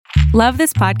Love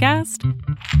this podcast?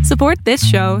 Support this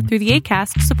show through the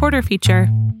Acast supporter feature.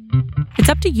 It's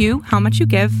up to you how much you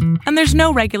give, and there's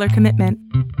no regular commitment.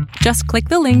 Just click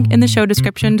the link in the show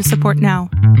description to support now.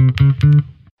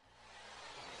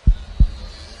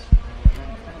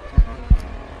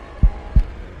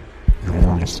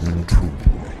 You're listening to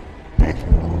the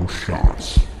Horror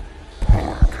Shots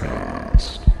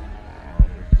Podcast.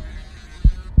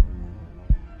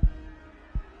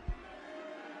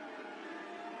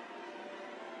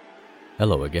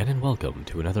 Hello again and welcome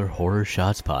to another Horror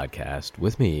Shots podcast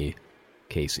with me,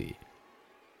 Casey.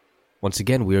 Once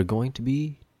again, we are going to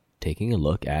be taking a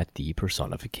look at the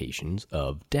personifications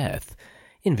of death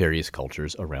in various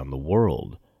cultures around the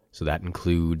world. So that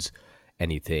includes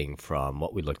anything from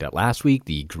what we looked at last week,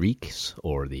 the Greeks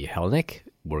or the Hellenic.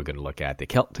 We're going to look at the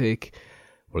Celtic.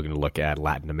 We're going to look at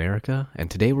Latin America.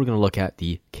 And today we're going to look at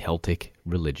the Celtic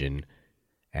religion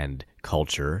and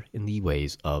culture in the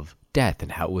ways of death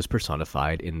and how it was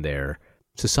personified in their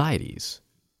societies.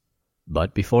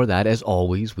 But before that, as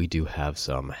always, we do have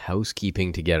some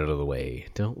housekeeping to get out of the way,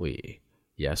 don't we?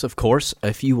 Yes, of course,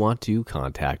 if you want to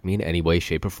contact me in any way,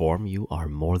 shape, or form, you are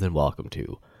more than welcome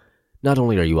to. Not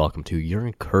only are you welcome to, you're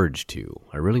encouraged to.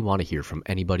 I really want to hear from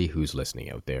anybody who's listening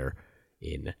out there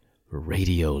in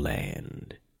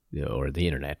Radioland, or the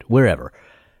internet, wherever.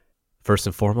 First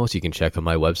and foremost, you can check out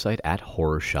my website at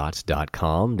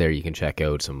horrorshots.com. There you can check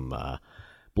out some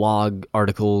blog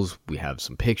articles. We have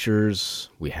some pictures.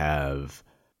 We have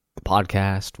the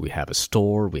podcast. We have a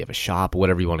store. We have a shop,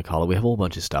 whatever you want to call it. We have a whole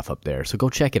bunch of stuff up there, so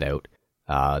go check it out.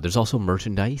 There's also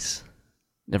merchandise.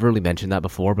 Never really mentioned that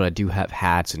before, but I do have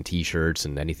hats and t-shirts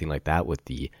and anything like that with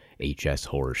the HS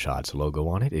Horror Shots logo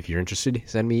on it. If you're interested,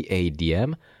 send me a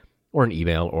DM or an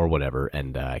email or whatever,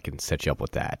 and I can set you up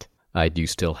with that. I do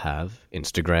still have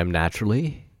Instagram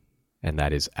naturally, and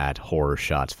that is at Horror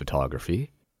Shots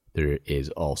Photography. There is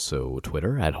also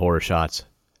Twitter at Horror Shots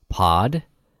Pod.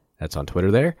 That's on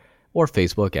Twitter there. Or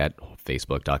Facebook at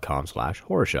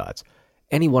facebook.com/horrorshots.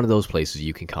 Any one of those places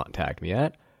you can contact me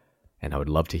at, and I would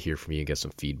love to hear from you and get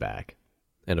some feedback.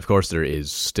 And of course, there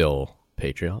is still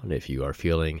Patreon. If you are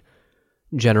feeling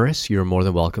generous, you're more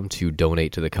than welcome to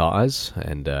donate to the cause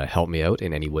and help me out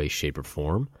in any way, shape, or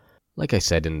form. Like I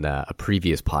said in a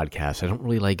previous podcast, I don't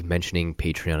really like mentioning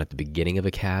Patreon at the beginning of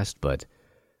a cast, but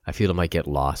I feel it might get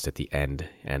lost at the end,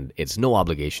 and it's no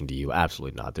obligation to you,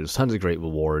 absolutely not. There's tons of great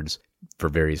rewards for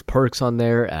various perks on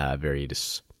there,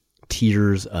 various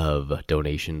tiers of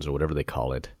donations or whatever they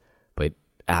call it, but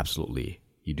absolutely,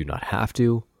 you do not have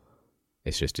to.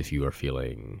 It's just if you are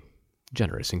feeling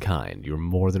generous and kind, you're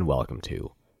more than welcome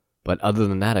to. But other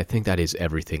than that, I think that is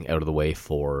everything out of the way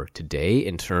for today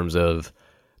in terms of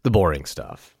the boring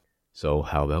stuff. So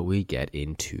how about we get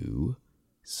into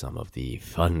some of the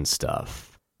fun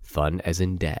stuff? Fun as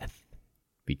in death.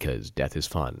 Because death is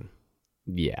fun.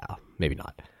 Yeah, maybe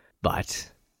not.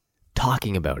 But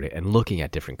talking about it and looking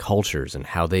at different cultures and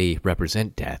how they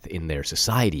represent death in their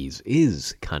societies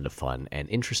is kind of fun and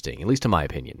interesting, at least in my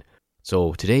opinion.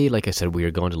 So today, like I said, we are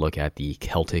going to look at the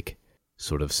Celtic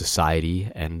sort of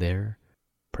society and their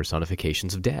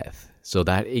personifications of death. So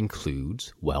that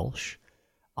includes Welsh,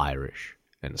 Irish,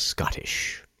 and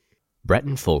Scottish.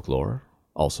 Breton folklore,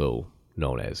 also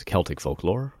known as Celtic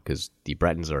folklore, because the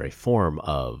Bretons are a form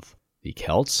of the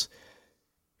Celts,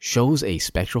 shows a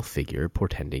spectral figure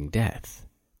portending death,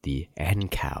 the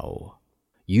Ancow.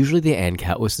 Usually the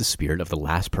Ancow was the spirit of the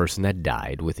last person that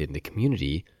died within the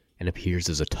community and appears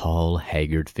as a tall,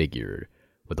 haggard figure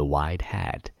with a wide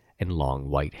hat and long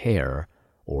white hair,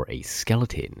 or a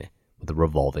skeleton with a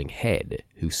revolving head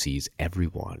who sees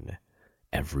everyone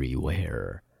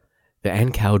everywhere. The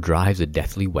Ancow drives a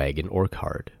deathly wagon or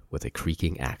cart with a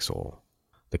creaking axle.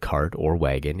 The cart or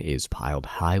wagon is piled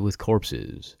high with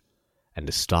corpses, and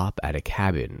to stop at a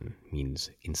cabin means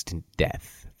instant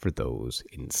death for those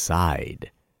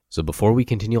inside. So before we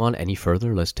continue on any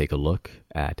further, let's take a look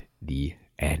at the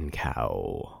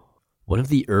Ancow. One of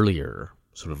the earlier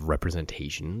sort of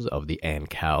representations of the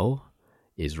Ancow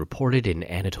is reported in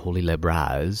Anatoly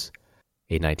Lebras,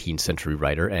 a 19th century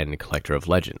writer and collector of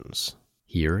legends.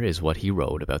 Here is what he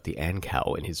wrote about the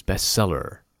Ancow in his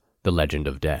bestseller, The Legend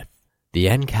of Death. The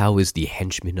Ancow is the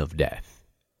henchman of death,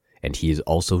 and he is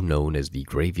also known as the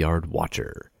Graveyard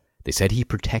Watcher. They said he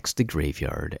protects the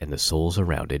graveyard and the souls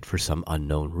around it for some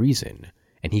unknown reason,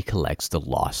 and he collects the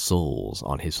lost souls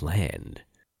on his land.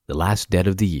 The last dead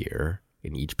of the year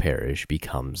in each parish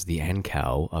becomes the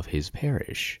Ancow of his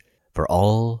parish for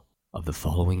all of the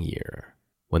following year.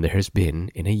 When there has been,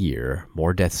 in a year,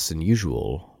 more deaths than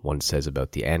usual, one says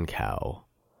about the Ancow,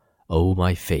 "Oh,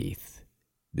 my faith,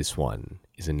 this one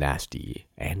is a nasty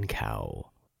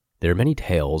Ancow." There are many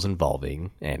tales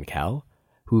involving Ankau,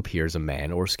 who appears a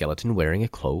man or skeleton wearing a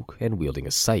cloak and wielding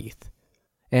a scythe.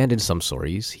 And in some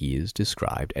stories, he is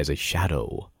described as a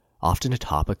shadow, often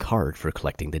atop a cart for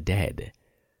collecting the dead.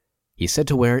 He is said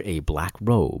to wear a black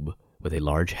robe with a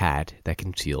large hat that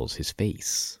conceals his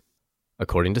face.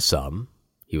 According to some,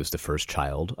 he was the first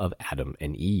child of Adam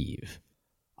and Eve.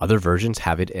 Other versions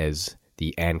have it as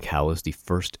the Ankau is the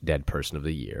first dead person of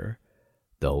the year,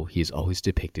 though he is always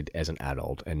depicted as an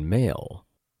adult and male,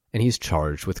 and he is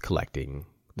charged with collecting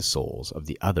the souls of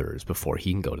the others before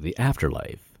he can go to the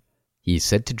afterlife. He is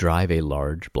said to drive a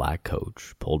large black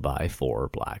coach pulled by 4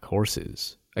 black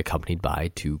horses, accompanied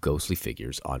by 2 ghostly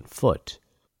figures on foot.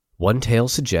 One tale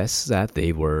suggests that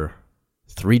they were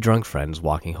 3 drunk friends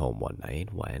walking home one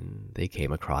night when they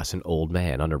came across an old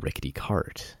man on a rickety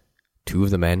cart. 2 of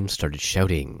the men started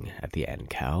shouting at the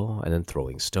Ankau and then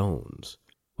throwing stones.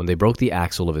 When they broke the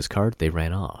axle of his cart, they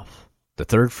ran off. The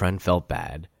 3rd friend felt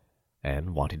bad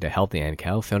and, wanting to help the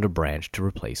Ankau, found a branch to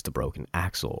replace the broken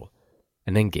axle,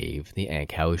 and then gave the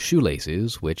Ankau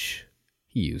shoelaces, which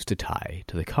he used to tie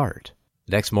to the cart.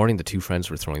 The next morning, the 2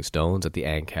 friends were throwing stones at the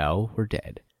Ankau were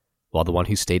dead, while the one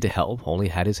who stayed to help only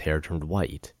had his hair turned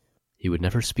white. He would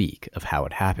never speak of how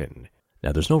it happened.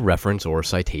 Now, there's no reference or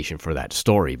citation for that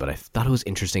story, but I thought it was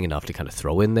interesting enough to kind of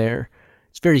throw in there.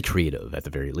 It's very creative, at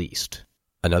the very least.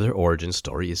 Another origin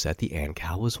story is that the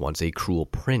Ankau was once a cruel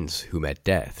prince who met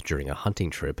death during a hunting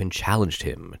trip and challenged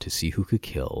him to see who could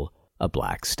kill a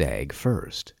black stag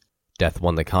first. Death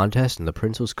won the contest, and the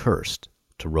prince was cursed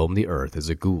to roam the earth as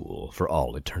a ghoul for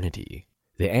all eternity.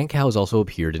 The Ankau has also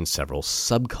appeared in several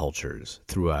subcultures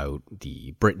throughout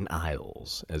the Britain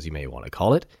Isles, as you may want to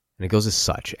call it, and it goes as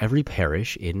such. Every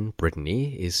parish in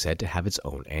Brittany is said to have its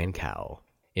own Ankau.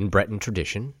 In Breton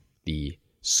tradition, the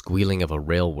squealing of a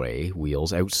railway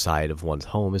wheels outside of one's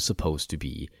home is supposed to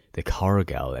be the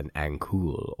cargal and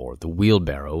ankul, or the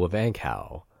wheelbarrow of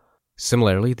Ankau.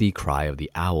 Similarly, the cry of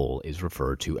the owl is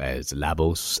referred to as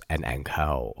labos and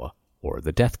ankau, or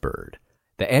the death bird.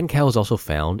 The Ankau is also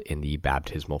found in the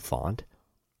baptismal font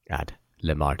at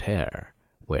Le Martyr,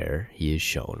 where he is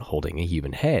shown holding a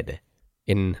human head.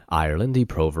 In Ireland, the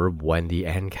proverb, "When the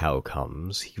Ankau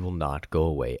comes, he will not go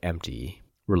away empty,"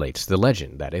 relates to the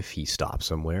legend that if he stops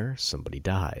somewhere, somebody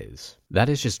dies. That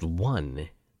is just one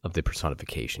of the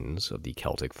personifications of the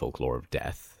Celtic folklore of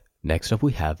death. Next up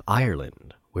we have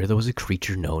Ireland, where there was a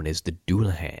creature known as the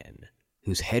Dullahan,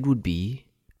 whose head would be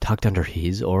tucked under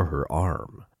his or her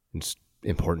arm. It's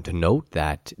important to note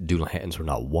that Dullahans were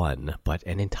not one, but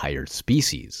an entire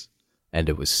species, and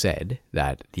it was said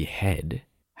that the head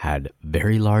had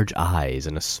very large eyes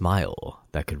and a smile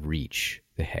that could reach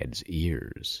the head's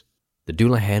ears. The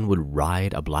Dullahan would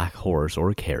ride a black horse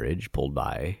or a carriage pulled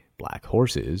by black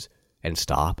horses and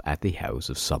stop at the house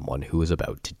of someone who was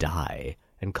about to die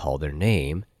and call their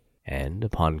name, and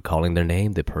upon calling their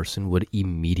name, the person would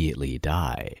immediately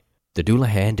die. The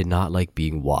Dullahan did not like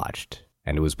being watched,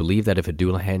 and it was believed that if a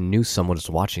Dullahan knew someone was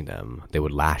watching them, they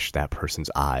would lash that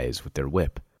person's eyes with their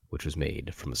whip, which was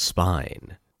made from a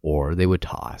spine, or they would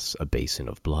toss a basin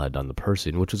of blood on the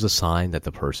person, which was a sign that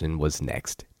the person was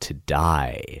next to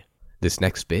die. This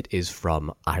next bit is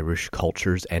from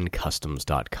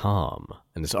irishculturesandcustoms.com,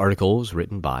 and this article was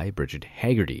written by Bridget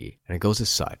Haggerty, and it goes as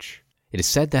such. It is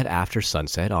said that after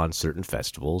sunset on certain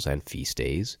festivals and feast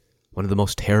days, one of the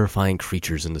most terrifying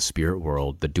creatures in the spirit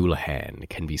world, the Dullahan,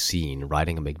 can be seen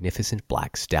riding a magnificent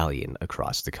black stallion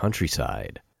across the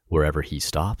countryside. Wherever he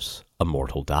stops, a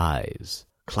mortal dies.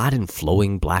 Clad in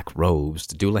flowing black robes,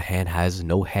 the Dullahan has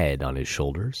no head on his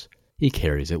shoulders. He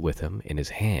carries it with him in his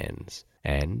hands,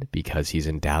 and because he's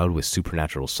endowed with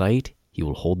supernatural sight, he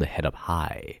will hold the head up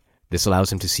high. This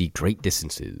allows him to see great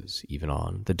distances, even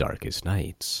on the darkest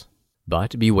nights.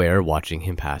 But beware watching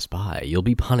him pass by. You'll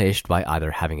be punished by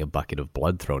either having a bucket of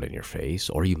blood thrown in your face,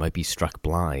 or you might be struck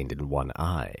blind in one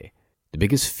eye. The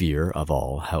biggest fear of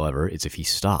all, however, is if he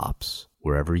stops,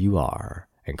 wherever you are,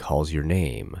 and calls your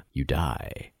name, you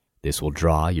die. This will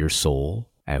draw your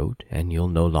soul out, and you'll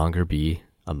no longer be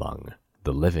among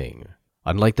the living.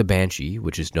 Unlike the Banshee,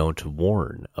 which is known to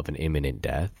warn of an imminent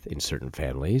death in certain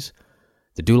families,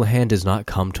 the Dullahan does not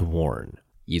come to warn.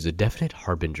 He is a definite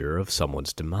harbinger of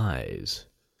someone's demise,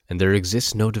 and there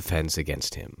exists no defense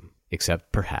against him,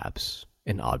 except perhaps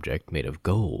an object made of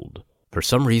gold. For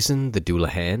some reason, the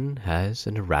Dullahan has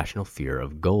an irrational fear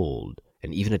of gold,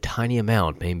 and even a tiny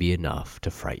amount may be enough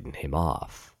to frighten him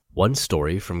off. One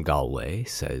story from Galway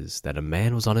says that a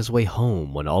man was on his way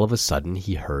home when all of a sudden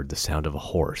he heard the sound of a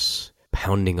horse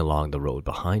pounding along the road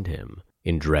behind him.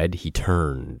 In dread, he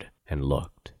turned and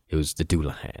looked. It was the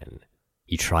Dullahan.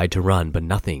 He tried to run, but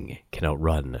nothing can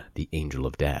outrun the angel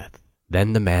of death.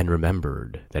 Then the man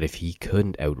remembered that if he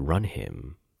couldn't outrun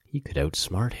him, he could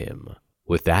outsmart him.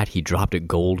 With that, he dropped a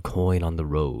gold coin on the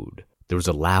road. There was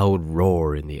a loud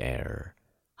roar in the air,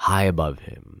 high above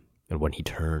him, and when he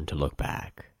turned to look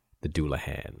back, the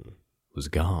Dullahan was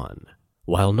gone.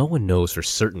 While no one knows for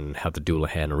certain how the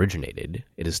Dullahan originated,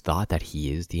 it is thought that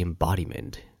he is the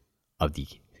embodiment of the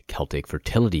Celtic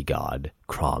fertility god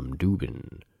Crom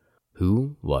Dugan,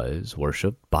 who was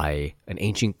worshipped by an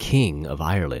ancient king of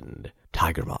Ireland,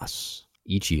 Tigermas.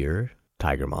 Each year,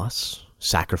 Tigermas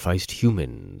sacrificed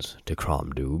humans to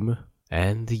Crom Dugan,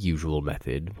 and the usual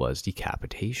method was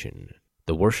decapitation.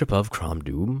 The worship of Crom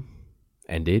Dugan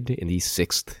ended in the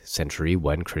 6th century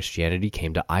when Christianity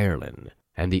came to Ireland,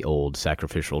 and the old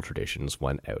sacrificial traditions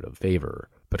went out of favor.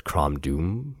 But Crom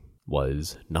Dugan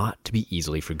was not to be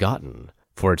easily forgotten,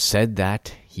 for it's said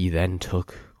that he then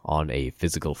took on a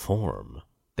physical form,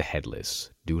 the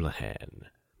headless Dullahan,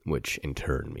 which in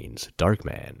turn means dark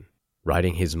man,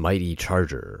 riding his mighty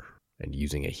charger and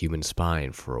using a human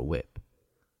spine for a whip.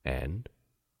 And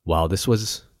while this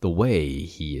was the way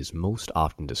he is most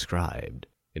often described,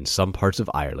 in some parts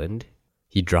of Ireland,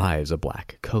 he drives a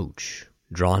black coach,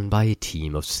 drawn by a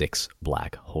team of 6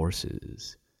 black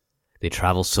horses. They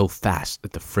travel so fast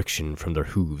that the friction from their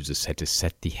hooves is said to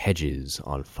set the hedges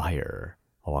on fire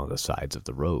along the sides of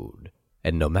the road.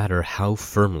 And no matter how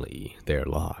firmly they are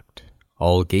locked,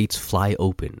 all gates fly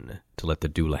open to let the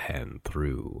Dullahan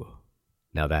through.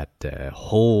 Now that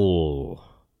whole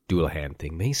Dullahan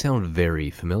thing may sound very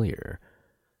familiar.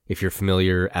 If you're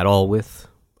familiar at all with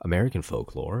American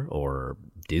folklore, or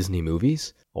Disney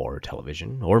movies, or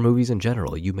television, or movies in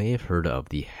general, you may have heard of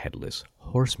the Headless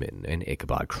Horseman and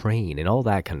Ichabod Crane and all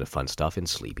that kind of fun stuff in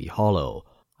Sleepy Hollow.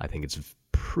 I think it's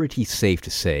pretty safe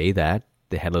to say that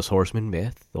the Headless Horseman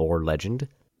myth or legend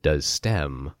does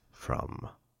stem from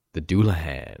the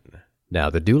Dullahan. Now,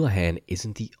 the Dullahan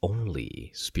isn't the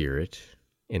only spirit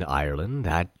in Ireland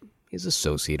that is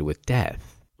associated with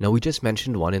death. Now, we just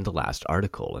mentioned one in the last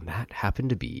article, and that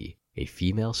happened to be a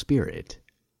female spirit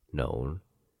known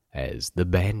as the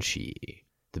Banshee.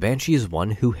 The Banshee is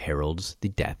one who heralds the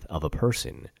death of a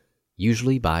person,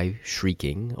 usually by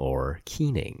shrieking or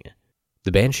keening.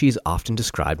 The Banshee is often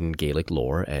described in Gaelic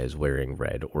lore as wearing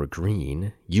red or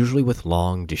green, usually with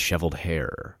long, disheveled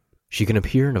hair. She can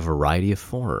appear in a variety of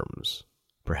forms.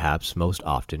 Perhaps most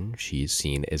often she is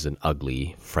seen as an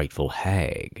ugly, frightful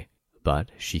hag, but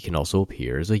she can also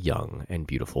appear as a young and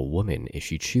beautiful woman if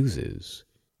she chooses.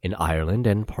 In Ireland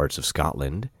and parts of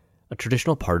Scotland, a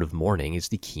traditional part of mourning is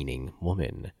the keening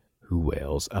woman, who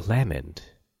wails a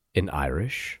lament. In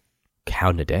Irish,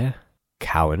 Caunadeh,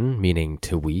 Cowan meaning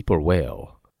to weep or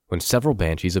wail. When several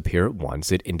banshees appear at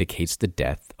once, it indicates the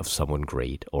death of someone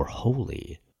great or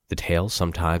holy. The tales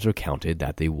sometimes recounted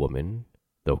that the woman,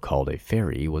 though called a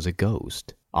fairy, was a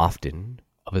ghost, often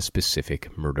of a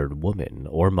specific murdered woman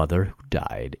or mother who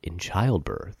died in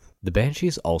childbirth. The banshee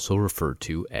is also referred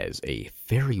to as a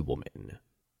fairy woman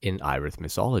in Irish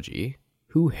mythology,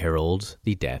 who heralds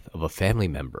the death of a family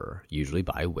member, usually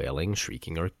by wailing,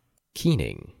 shrieking, or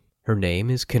keening. Her name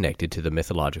is connected to the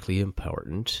mythologically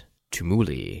important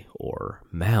tumuli, or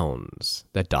mounds,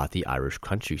 that dot the Irish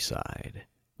countryside,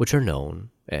 which are known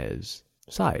as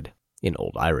side in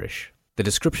Old Irish. The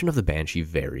description of the banshee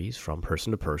varies from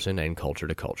person to person and culture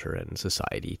to culture and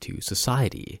society to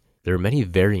society. There are many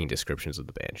varying descriptions of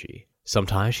the banshee.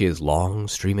 Sometimes she has long,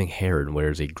 streaming hair and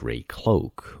wears a gray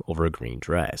cloak over a green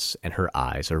dress, and her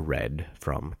eyes are red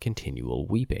from continual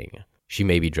weeping. She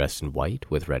may be dressed in white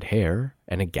with red hair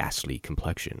and a ghastly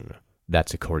complexion.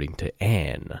 That's according to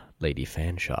Anne, Lady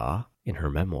Fanshawe, in her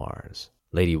memoirs.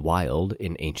 Lady Wilde,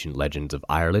 in Ancient Legends of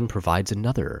Ireland, provides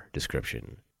another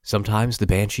description. Sometimes the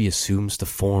banshee assumes the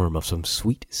form of some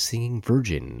sweet singing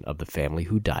virgin of the family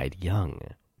who died young,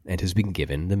 and has been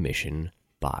given the mission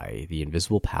by the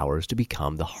invisible powers to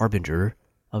become the harbinger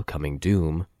of coming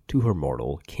doom to her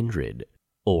mortal kindred.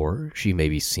 Or she may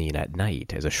be seen at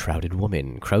night as a shrouded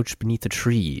woman crouched beneath the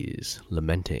trees,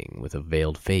 lamenting with a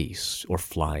veiled face, or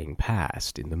flying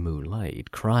past in the moonlight,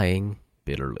 crying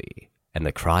bitterly. And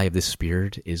the cry of this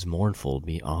spirit is mournful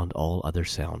beyond all other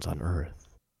sounds on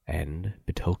earth, and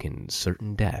betokens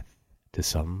certain death to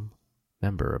some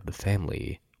member of the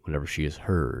family whenever she is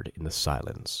heard in the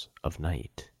silence of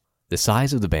night. The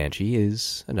size of the banshee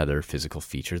is another physical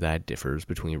feature that differs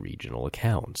between regional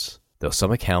accounts. Though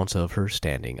some accounts of her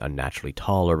standing unnaturally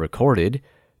tall are recorded,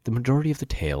 the majority of the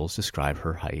tales describe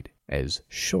her height as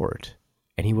short,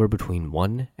 anywhere between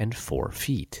 1 and 4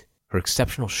 feet. Her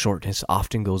exceptional shortness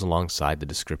often goes alongside the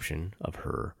description of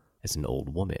her as an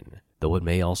old woman, though it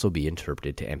may also be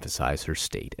interpreted to emphasize her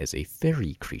state as a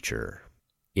fairy creature.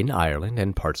 In Ireland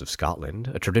and parts of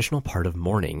Scotland, a traditional part of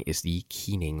mourning is the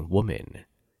keening woman,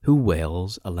 who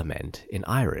wails a lament in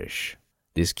Irish.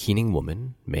 This keening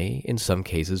woman may in some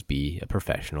cases be a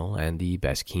professional, and the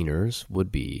best keeners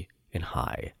would be in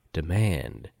high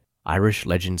demand. Irish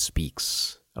legend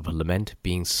speaks of a lament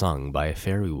being sung by a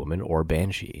fairy woman or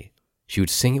banshee. She would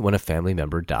sing it when a family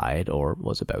member died or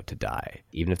was about to die,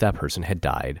 even if that person had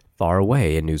died far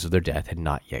away and news of their death had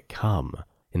not yet come.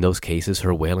 In those cases,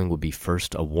 her wailing would be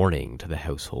first a warning to the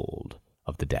household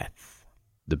of the death.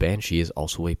 The banshee is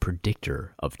also a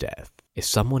predictor of death. If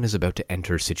someone is about to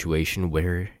enter a situation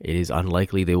where it is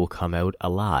unlikely they will come out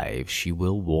alive, she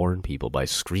will warn people by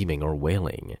screaming or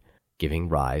wailing, giving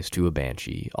rise to a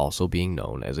banshee also being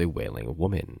known as a wailing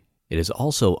woman. It is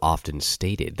also often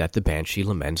stated that the banshee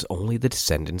laments only the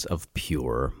descendants of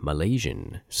pure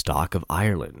Milesian stock of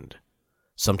Ireland,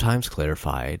 sometimes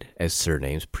clarified as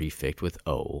surnames prefixed with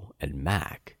O and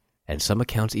Mac, and some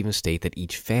accounts even state that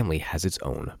each family has its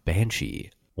own banshee.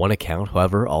 One account,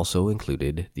 however, also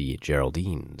included the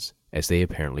Geraldines, as they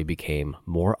apparently became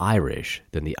more Irish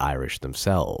than the Irish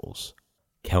themselves,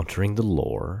 countering the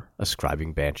lore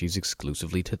ascribing banshees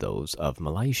exclusively to those of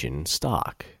Milesian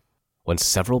stock. When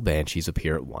several banshees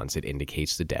appear at once, it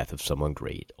indicates the death of someone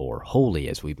great or holy,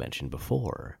 as we mentioned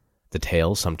before. The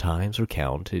tales sometimes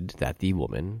recounted that the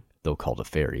woman, though called a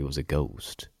fairy, was a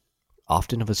ghost,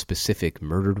 often of a specific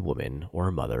murdered woman or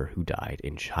a mother who died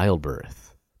in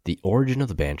childbirth. The origin of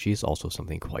the banshee is also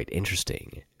something quite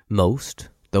interesting. Most,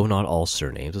 though not all,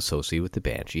 surnames associated with the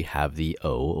banshee have the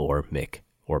O or Mick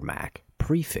or Mac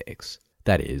prefix,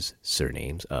 that is,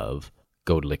 surnames of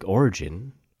Gaelic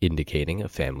origin, indicating a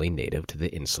family native to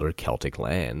the insular Celtic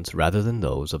lands rather than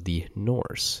those of the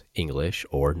Norse, English,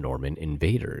 or Norman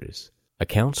invaders.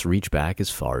 Accounts reach back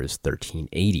as far as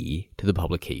 1380 to the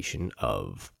publication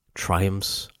of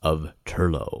Triumphs of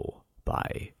Turlough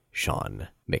by Sean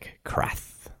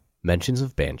McCrath. Mentions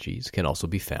of banshees can also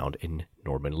be found in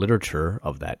Norman literature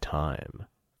of that time.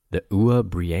 The Ua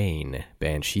Briain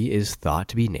banshee is thought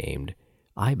to be named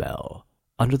Ibel,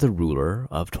 under the ruler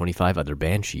of 25 other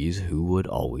banshees who would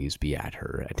always be at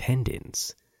her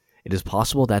attendance. It is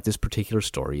possible that this particular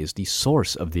story is the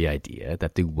source of the idea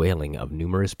that the wailing of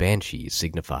numerous banshees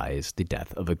signifies the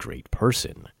death of a great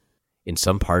person. In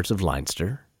some parts of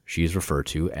Leinster, she is referred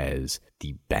to as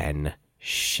the Ban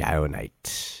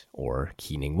Shaunite, or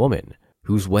keening woman,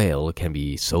 whose wail can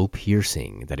be so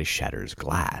piercing that it shatters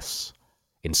glass.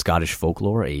 In Scottish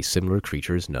folklore, a similar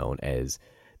creature is known as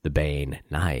the Bane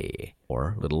Nye,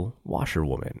 or little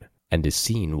washerwoman, and is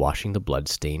seen washing the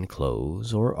blood-stained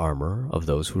clothes or armor of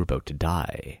those who are about to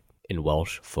die. In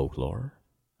Welsh folklore,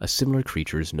 a similar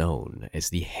creature is known as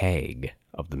the Hag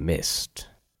of the Mist.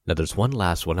 Now there's one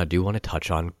last one I do want to touch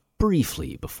on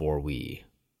briefly before we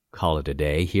call it a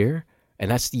day here, and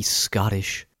that's the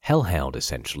Scottish hellhound,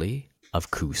 essentially,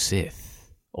 of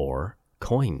Cú-Sith, or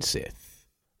Coin-Sith,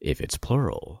 if it's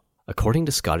plural. According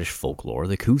to Scottish folklore,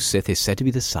 the Cú-Sith is said to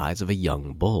be the size of a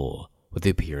young bull, with the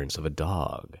appearance of a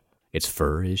dog. Its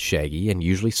fur is shaggy and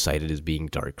usually cited as being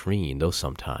dark green, though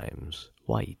sometimes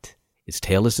white. Its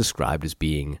tail is described as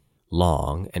being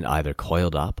long and either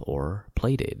coiled up or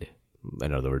plaited,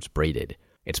 in other words, braided.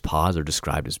 Its paws are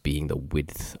described as being the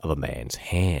width of a man's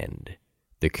hand.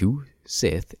 The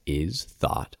Cú-Sith is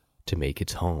thought to make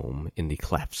its home in the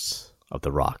clefts of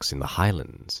the rocks in the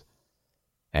Highlands,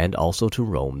 and also to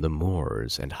roam the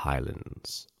moors and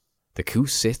highlands. The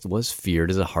Cú-Sith was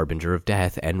feared as a harbinger of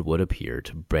death and would appear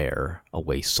to bear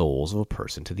away souls of a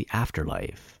person to the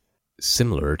afterlife,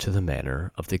 similar to the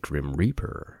manner of the Grim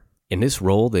Reaper. In this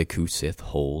role the Cú-Sith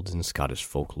holds in Scottish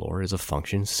folklore is a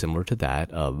function similar to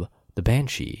that of the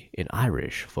Banshee in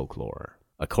Irish folklore.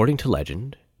 According to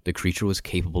legend, the creature was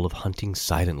capable of hunting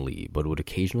silently, but would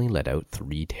occasionally let out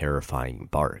 3 terrifying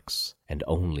barks, and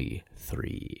only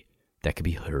 3, that could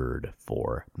be heard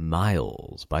for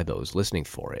miles by those listening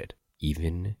for it,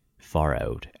 even far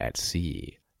out at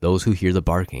sea. Those who hear the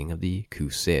barking of the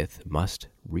Cú-Sith must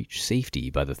reach safety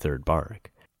by the 3rd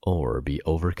bark, or be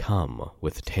overcome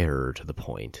with terror to the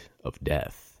point of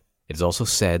death. It is also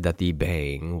said that the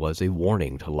baying was a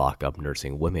warning to lock up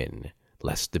nursing women,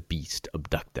 lest the beast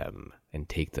abduct them and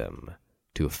take them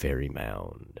to a fairy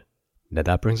mound. Now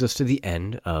that brings us to the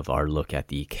end of our look at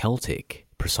the Celtic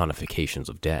personifications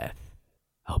of death.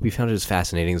 I hope you found it as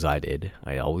fascinating as I did.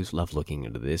 I always love looking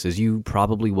into this, as you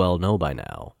probably well know by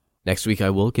now. Next week I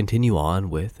will continue on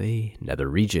with another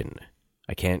region.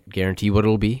 I can't guarantee what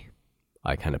it'll be.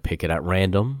 I kind of pick it at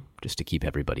random, just to keep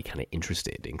everybody kind of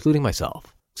interested, including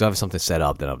myself. Because if I have something set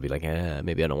up, then I'll be like,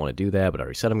 maybe I don't want to do that, but I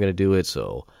already said I'm going to do it,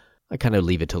 so I kind of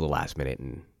leave it till the last minute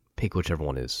and pick whichever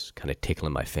one is kind of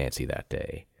tickling my fancy that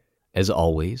day. As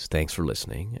always, thanks for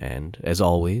listening, and as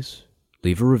always,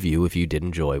 leave a review if you did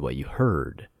enjoy what you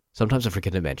heard. Sometimes I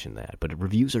forget to mention that, but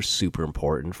reviews are super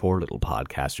important for little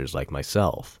podcasters like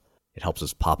myself. It helps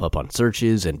us pop up on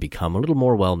searches and become a little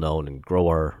more well-known and grow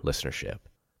our listenership.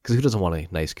 Because who doesn't want a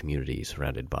nice community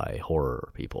surrounded by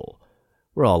horror people?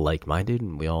 We're all like-minded,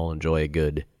 and we all enjoy a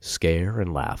good scare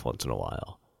and laugh once in a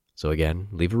while. So again,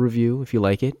 leave a review if you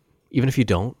like it. Even if you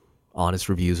don't, honest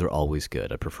reviews are always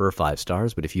good. I prefer 5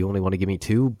 stars, but if you only want to give me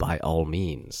 2, by all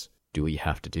means, do what you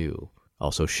have to do.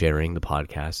 Also, sharing the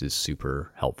podcast is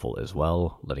super helpful as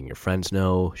well. Letting your friends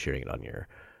know, sharing it on your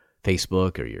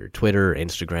Facebook or your Twitter,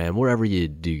 Instagram, wherever you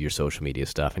do your social media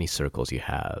stuff, any circles you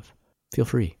have. Feel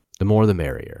free. The more the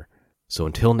merrier. So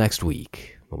until next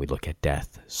week, when we look at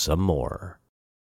death some more,